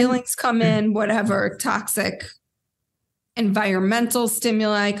 whatever feelings come in, whatever toxic environmental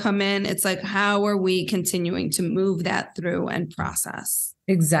stimuli come in. It's like, how are we continuing to move that through and process?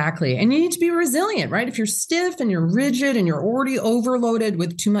 Exactly. And you need to be resilient, right? If you're stiff and you're rigid and you're already overloaded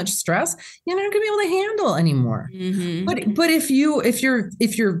with too much stress, you're not going to be able to handle anymore. Mm-hmm. But if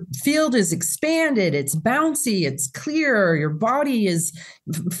your field is expanded, it's bouncy, it's clear, your body is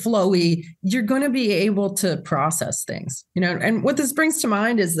flowy, you're going to be able to process things, and what this brings to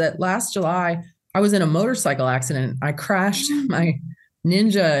mind is that last July, I was in a motorcycle accident. I crashed my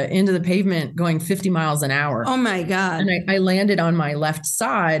Ninja into the pavement going 50 miles an hour. Oh my God. And I landed on my left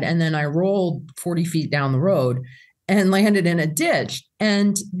side, and then I rolled 40 feet down the road and landed in a ditch.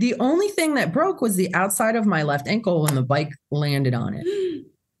 And the only thing that broke was the outside of my left ankle when the bike landed on it.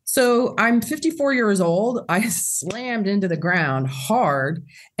 So I'm 54 years old. I slammed into the ground hard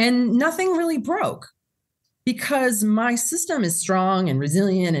and nothing really broke, because my system is strong and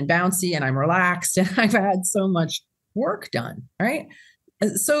resilient and bouncy, and I'm relaxed, and I've had so much work done, right?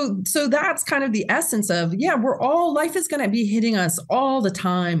 So that's kind of the essence of, life is going to be hitting us all the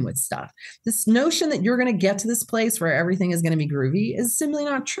time with stuff. This notion that you're going to get to this place where everything is going to be groovy is simply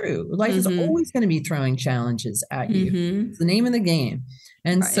not true. Life is always going to be throwing challenges at you. Mm-hmm. It's the name of the game.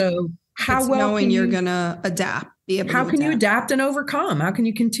 And so how well knowing you're going to adapt. How can you adapt and overcome? How can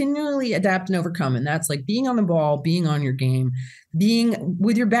you continually adapt and overcome? And that's like being on the ball, being on your game, being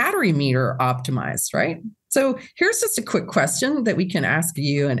with your battery meter optimized, right? So here's just a quick question that we can ask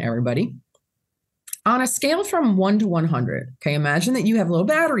you and everybody. On a scale from 1 to 100, okay, imagine that you have a little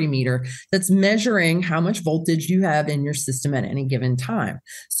battery meter that's measuring how much voltage you have in your system at any given time.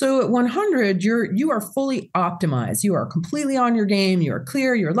 So at 100, you are fully optimized. You are completely on your game. You are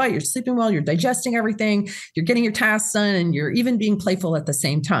clear, you're light, you're sleeping well, you're digesting everything, you're getting your tasks done, and you're even being playful at the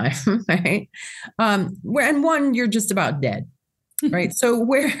same time, right? And 1, you're just about dead. Right. So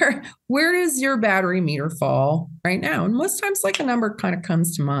where does your battery meter fall right now? And most times, like, a number kind of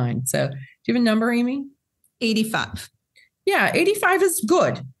comes to mind. So do you have a number, Amy? 85. Yeah, 85 is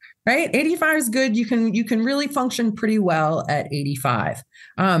good, right? 85 is good. You can really function pretty well at 85.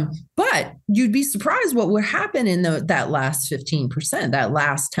 But you'd be surprised what would happen in that last 15%, that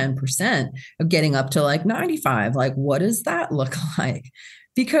last 10% of getting up to like 95. Like, what does that look like?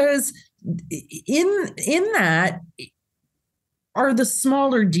 Because in that are the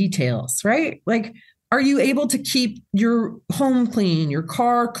smaller details, right? Like, are you able to keep your home clean, your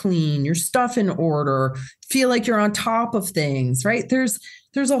car clean, your stuff in order, feel like you're on top of things, right? There's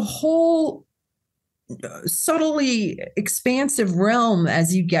a whole subtly expansive realm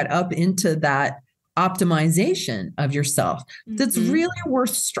as you get up into that optimization of yourself that's really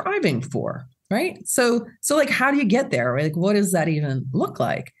worth striving for, right? So like, how do you get there? Like, what does that even look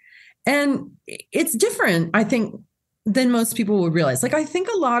like? And it's different, I think, than most people would realize. Like, I think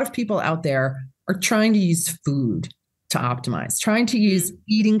a lot of people out there are trying to use food to optimize, trying to use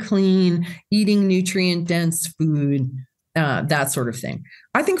eating clean, eating nutrient dense food, that sort of thing.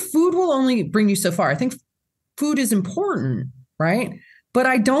 I think food will only bring you so far. I think food is important, right? But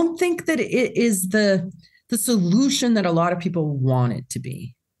I don't think that it is the solution that a lot of people want it to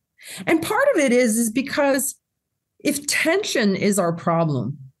be. And part of it is because if tension is our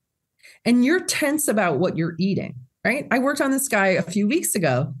problem and you're tense about what you're eating, right? I worked on this guy a few weeks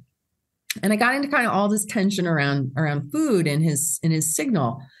ago, and I got into kind of all this tension around food and his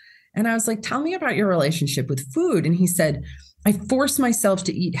signal. And I was like, tell me about your relationship with food. And he said, I force myself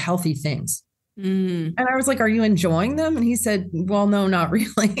to eat healthy things. And I was like, are you enjoying them? And he said, well, no, not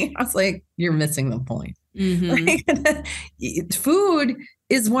really. I was like, you're missing the point. Like, food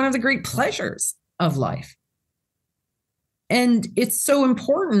is one of the great pleasures of life. And it's so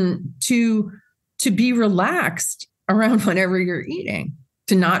important to be relaxed around whatever you're eating,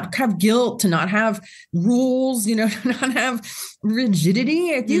 to not have guilt, to not have rules, to not have rigidity.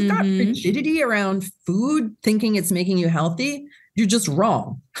 If you've got rigidity around food, thinking it's making you healthy, you're just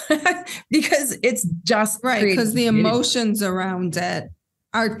wrong. Because it's just right. Because the emotions around it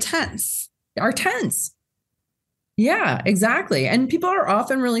are tense. Yeah, exactly. And people are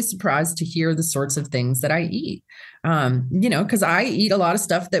often really surprised to hear the sorts of things that I eat. Because I eat a lot of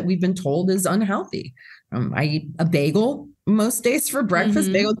stuff that we've been told is unhealthy. I eat a bagel most days for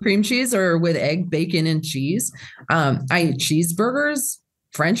breakfast, bagel with cream cheese or with egg, bacon, and cheese. I eat cheeseburgers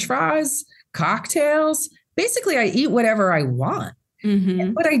French fries, cocktails. Basically, I eat whatever I want.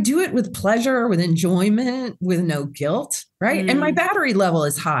 But I do it with pleasure, with enjoyment, with no guilt, right? And my battery level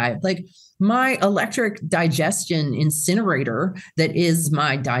is high. Like my electric digestion incinerator that is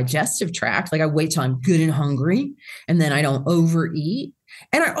my digestive tract. Like I wait till I'm good and hungry, and then I don't overeat.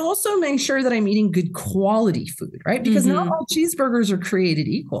 And I also make sure that I'm eating good quality food, right? Because not all cheeseburgers are created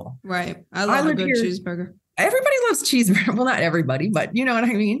equal. Right. I love a good cheeseburger. Everybody loves cheeseburger. Well, not everybody, but you know what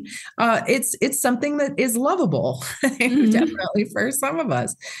I mean? It's something that is lovable, definitely for some of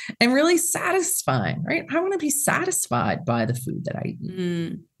us, and really satisfying, right? I want to be satisfied by the food that I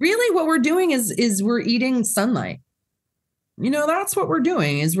eat. Really what we're doing is we're eating sunlight. You know, that's what we're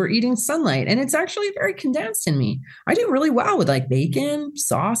doing is we're eating sunlight, and it's actually very condensed in me. I do really well with like bacon,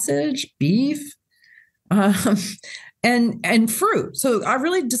 sausage, beef, and fruit. So I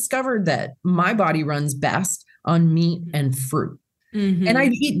really discovered that my body runs best on meat and fruit. And I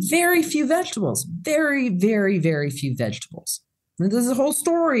eat very few vegetables, very, very, very few vegetables. And there's a whole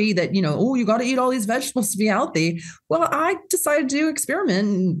story that, you know, oh, you got to eat all these vegetables to be healthy. Well, I decided to experiment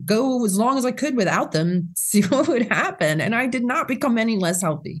and go as long as I could without them, see what would happen. And I did not become any less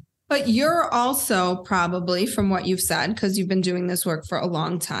healthy. But you're also probably, from what you've said, because you've been doing this work for a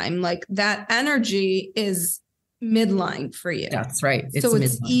long time, like that energy is midline for you. That's right. So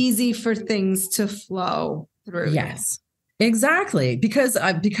it's easy for things to flow through. Yes, exactly. Because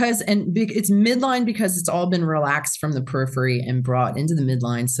it's midline because it's all been relaxed from the periphery and brought into the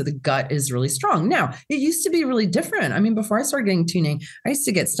midline. So the gut is really strong. Now, it used to be really different. I mean, before I started getting tuning, I used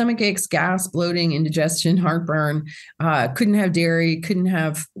to get stomach aches, gas, bloating, indigestion, heartburn, couldn't have dairy, couldn't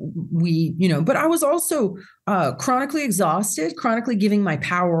have wheat, you know, but I was also chronically exhausted, chronically giving my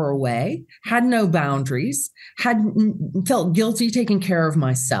power away, had no boundaries, felt guilty taking care of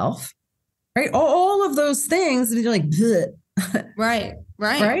myself, right? All of those things, you're like, right.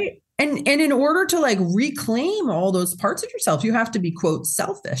 And in order to like reclaim all those parts of yourself, you have to be, quote,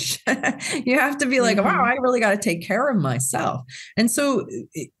 selfish. You have to be like, wow, I really got to take care of myself. And so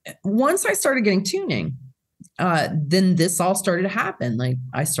once I started getting tuning, then this all started to happen. Like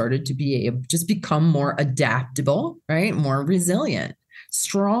I started to be able just become more adaptable, right? More resilient,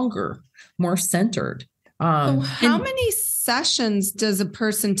 stronger, more centered. So how many sessions does a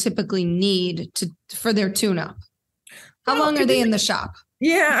person typically need for their tune-up? How long are they in the shop?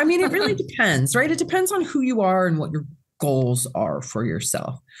 Yeah, I mean, it really depends, right? It depends on who you are and what your goals are for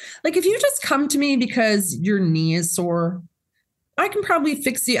yourself. Like if you just come to me because your knee is sore, I can probably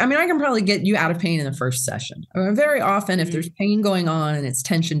fix you. I mean, I can probably get you out of pain in the first session. Very often, if there's pain going on and it's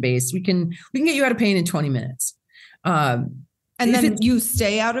tension based, we can get you out of pain in 20 minutes. And then you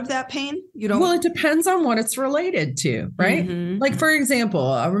stay out of that pain? You don't? Well, it depends on what it's related to, right? Like, for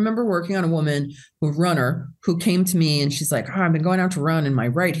example, I remember working on a woman, a runner, who came to me and she's like, oh, I've been going out to run and my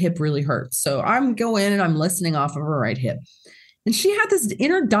right hip really hurts. So I'm going and I'm listening off of her right hip. And she had this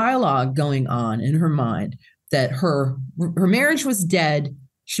inner dialogue going on in her mind that her marriage was dead.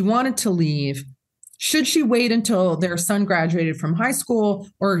 She wanted to leave. Should she wait until their son graduated from high school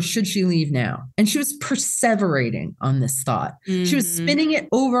or should she leave now? And she was perseverating on this thought. She was spinning it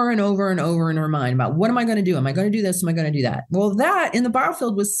over and over and over in her mind about what am I going to do? Am I going to do this? Am I going to do that? Well, that in the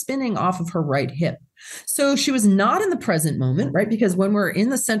Biofield was spinning off of her right hip. So she was not in the present moment, right? Because when we're in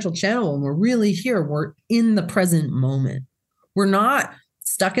the central channel and we're really here, we're in the present moment. We're not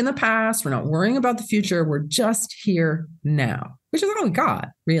stuck in the past. We're not worrying about the future. We're just here now, which is all we got,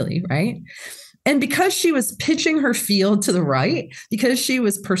 really, right? And because she was pitching her field to the right, because she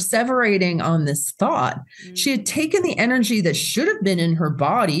was perseverating on this thought, she had taken the energy that should have been in her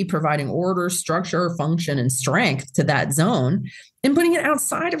body, providing order, structure, function, and strength to that zone, and putting it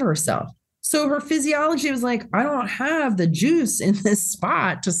outside of herself. So her physiology was like, I don't have the juice in this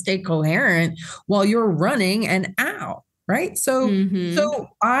spot to stay coherent while you're running and ow. Right. So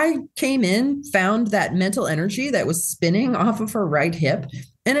I came in, found that mental energy that was spinning off of her right hip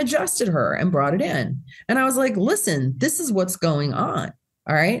and adjusted her and brought it in. And I was like, listen, this is what's going on.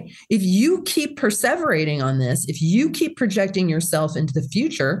 All right. If you keep perseverating on this, if you keep projecting yourself into the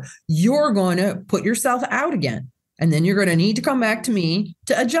future, you're going to put yourself out again. And then you're going to need to come back to me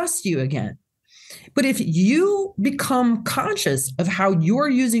to adjust you again. But if you become conscious of how you're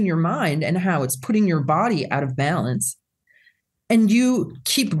using your mind and how it's putting your body out of balance, and you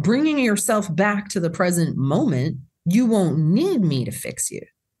keep bringing yourself back to the present moment, you won't need me to fix you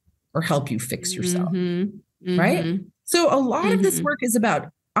or help you fix yourself, right? So a lot of this work is about,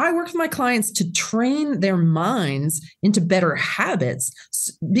 I work with my clients to train their minds into better habits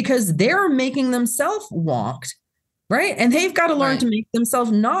because they're making themselves walked Right. And they've got to learn Right. to make themselves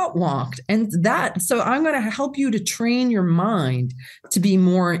not walked. So I'm going to help you to train your mind to be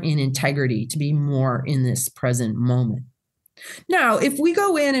more in integrity, to be more in this present moment. Now, if we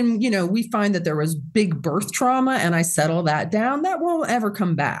go in and, we find that there was big birth trauma and I settle that down, that won't ever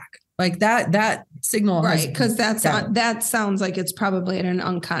come back. Like that signal. Right. Because that sounds like it's probably at an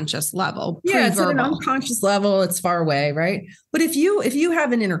unconscious level. Yeah, it's at an unconscious level. It's far away. Right. But if you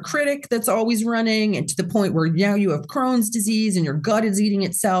have an inner critic that's always running and to the point where now you have Crohn's disease and your gut is eating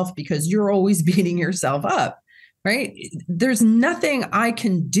itself because you're always beating yourself up. Right. There's nothing I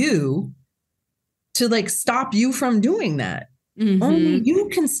can do to like stop you from doing that. Mm-hmm. Only you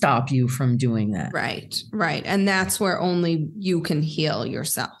can stop you from doing that. Right. Right. And that's where only you can heal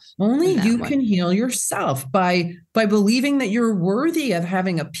yourself. Only you can heal yourself by believing that you're worthy of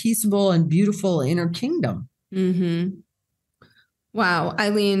having a peaceable and beautiful inner kingdom. Mm-hmm. Wow.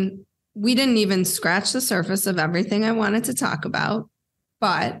 Eileen, we didn't even scratch the surface of everything I wanted to talk about,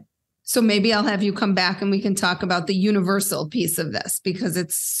 so maybe I'll have you come back and we can talk about the universal piece of this because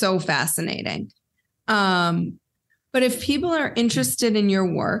it's so fascinating. But if people are interested in your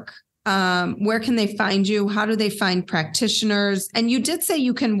work, where can they find you? How do they find practitioners? And you did say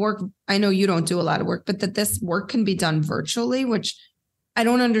you can work. I know you don't do a lot of work, but that this work can be done virtually, which I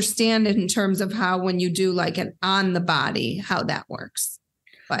don't understand in terms of how when you do like an on the body, how that works.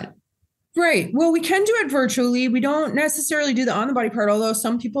 But right. Well, we can do it virtually. We don't necessarily do the on the body part, although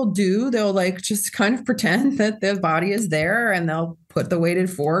some people do. They'll like just kind of pretend that the body is there and they'll put the weighted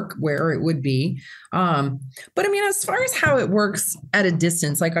fork where it would be. But I mean, as far as how it works at a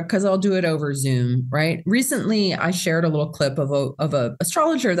distance, like, because I'll do it over Zoom, right? Recently, I shared a little clip of a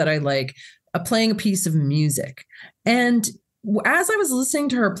astrologer that I like playing a piece of music. And as I was listening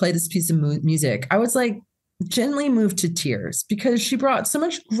to her play this piece of music, I was like, gently moved to tears because she brought so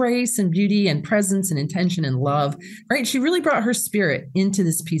much grace and beauty and presence and intention and love, right? She really brought her spirit into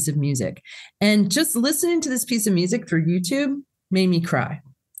this piece of music. And just listening to this piece of music through YouTube made me cry.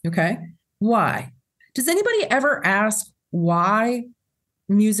 Okay. Why? Does anybody ever ask why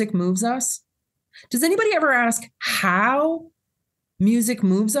music moves us? Does anybody ever ask how music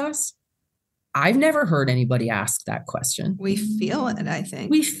moves us? I've never heard anybody ask that question. We feel it, I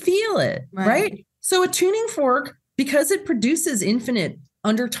think. We feel it, right? So a tuning fork, because it produces infinite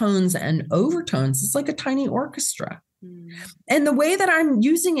undertones and overtones, it's like a tiny orchestra. And the way that I'm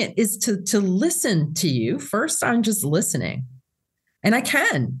using it is to listen to you. First, I'm just listening. And I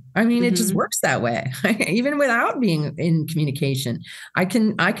can. I mean, it just works that way. Even without being in communication, I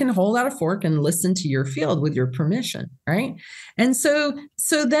can hold out a fork and listen to your field with your permission, right? And so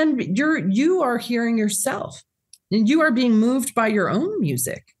then you are hearing yourself, and you are being moved by your own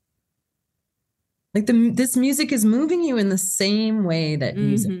music. Like this music is moving you in the same way that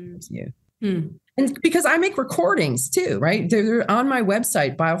music moves you. And because I make recordings too, right? They're on my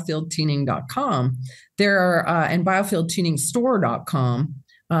website, biofieldtuning.com. There are, and biofieldtuningstore.com.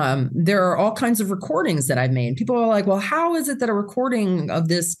 There are all kinds of recordings that I've made. People are like, well, how is it that a recording of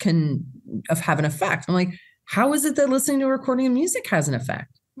this can have an effect? I'm like, how is it that listening to a recording of music has an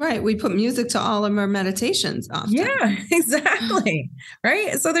effect? Right. We put music to all of our meditations often. Yeah, exactly.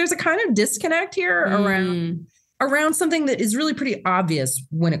 Right. So there's a kind of disconnect here around something that is really pretty obvious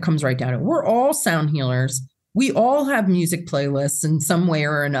when it comes right down to it. We're all sound healers. We all have music playlists in some way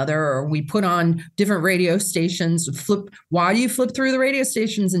or another, or we put on different radio stations. Why do you flip through the radio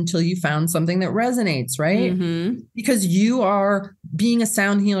stations until you found something that resonates, right? Because you are being a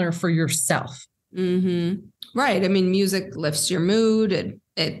sound healer for yourself. Right. I mean, music lifts your mood.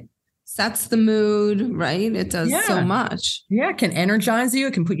 It sets the mood, right? It does so much. Yeah, it can energize you.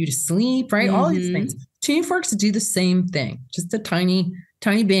 It can put you to sleep, right? All these things. Tuning forks do the same thing, just a tiny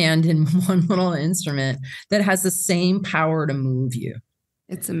band in one little instrument that has the same power to move you.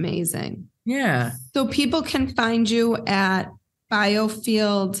 It's amazing. Yeah. So people can find you at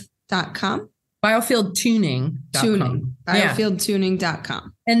biofield.com. Biofieldtuning.com.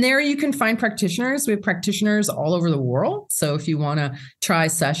 Biofieldtuning.com. And there you can find practitioners. We have practitioners all over the world. So if you want to try a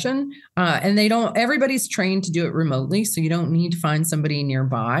session, and everybody's trained to do it remotely. So you don't need to find somebody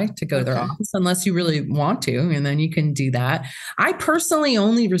nearby to go to their office unless you really want to. And then you can do that. I personally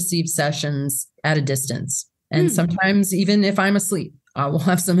only receive sessions at a distance. And sometimes even if I'm asleep, I will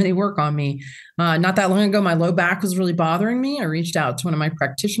have somebody work on me. Not that long ago, my low back was really bothering me. I reached out to one of my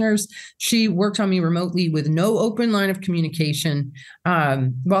practitioners. She worked on me remotely with no open line of communication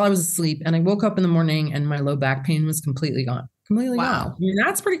while I was asleep. And I woke up in the morning and my low back pain was completely gone. Completely gone. I mean,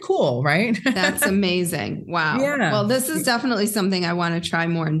 that's pretty cool, right? That's amazing. Wow. Yeah. Well, this is definitely something I want to try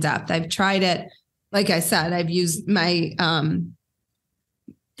more in depth. I've tried it. Like I said, I've used my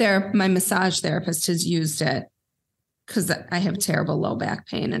massage therapist has used it. because I have terrible low back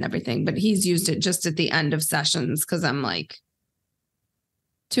pain and everything, but he's used it just at the end of sessions because I'm like,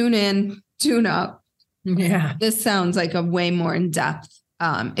 tune in, tune up. Yeah. This sounds like a way more in-depth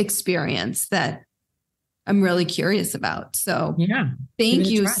experience that I'm really curious about. So thank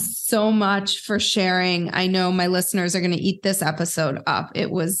you so much for sharing. I know my listeners are going to eat this episode up. It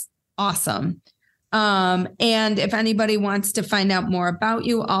was awesome. And if anybody wants to find out more about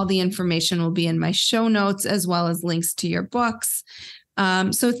you, all the information will be in my show notes as well as links to your books.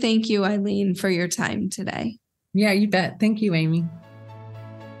 So thank you, Eileen, for your time today. Yeah, you bet. Thank you, Amy.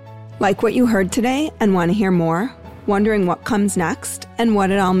 Like what you heard today and want to hear more? Wondering what comes next and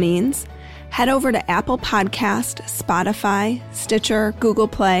what it all means? Head over to Apple Podcast, Spotify, Stitcher, Google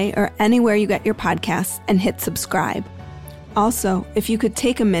Play, or anywhere you get your podcasts and hit subscribe. Also, if you could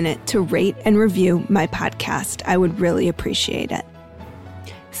take a minute to rate and review my podcast, I would really appreciate it.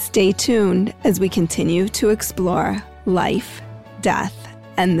 Stay tuned as we continue to explore life, death,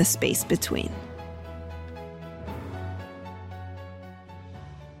 and the space between.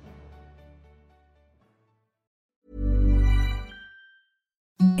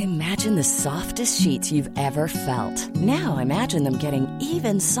 Imagine the softest sheets you've ever felt. Now imagine them getting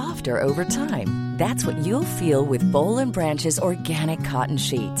even softer over time. That's what you'll feel with Boll & Branch's organic cotton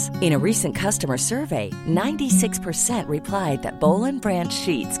sheets. In a recent customer survey, 96% replied that Boll & Branch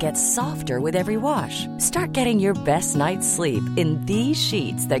sheets get softer with every wash. Start getting your best night's sleep in these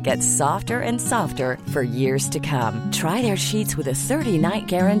sheets that get softer and softer for years to come. Try their sheets with a 30-night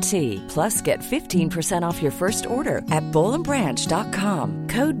guarantee. Plus, get 15% off your first order at bollandbranch.com.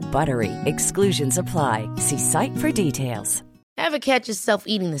 Code BUTTERY. Exclusions apply. See site for details. Ever catch yourself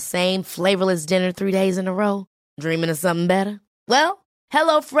eating the same flavorless dinner 3 days in a row? Dreaming of something better? Well,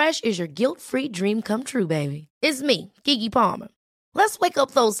 HelloFresh is your guilt-free dream come true, baby. It's me, Keke Palmer. Let's wake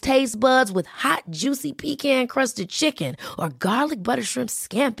up those taste buds with hot, juicy pecan-crusted chicken or garlic butter shrimp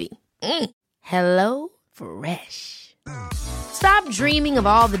scampi. Hello Fresh. Stop dreaming of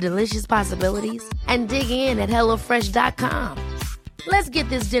all the delicious possibilities and dig in at HelloFresh.com. Let's get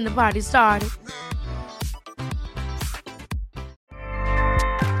this dinner party started.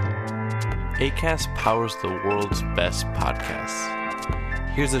 Acast powers the world's best podcasts.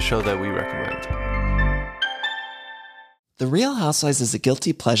 Here's a show that we recommend. The Real Housewives is a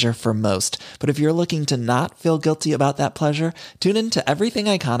guilty pleasure for most, but if you're looking to not feel guilty about that pleasure, tune in to Everything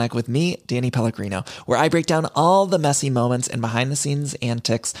Iconic with me, Danny Pellegrino, where I break down all the messy moments and behind-the-scenes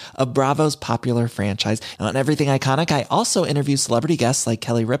antics of Bravo's popular franchise. And on Everything Iconic, I also interview celebrity guests like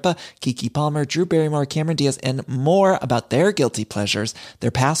Kelly Ripa, Keke Palmer, Drew Barrymore, Cameron Diaz, and more about their guilty pleasures, their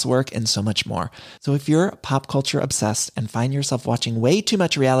past work, and so much more. So if you're pop culture obsessed and find yourself watching way too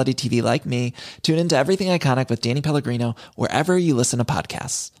much reality TV like me, tune into Everything Iconic with Danny Pellegrino, wherever you listen to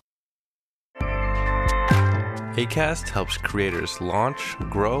podcasts. Acast helps creators launch,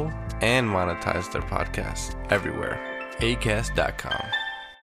 grow, and monetize their podcasts everywhere. Acast.com.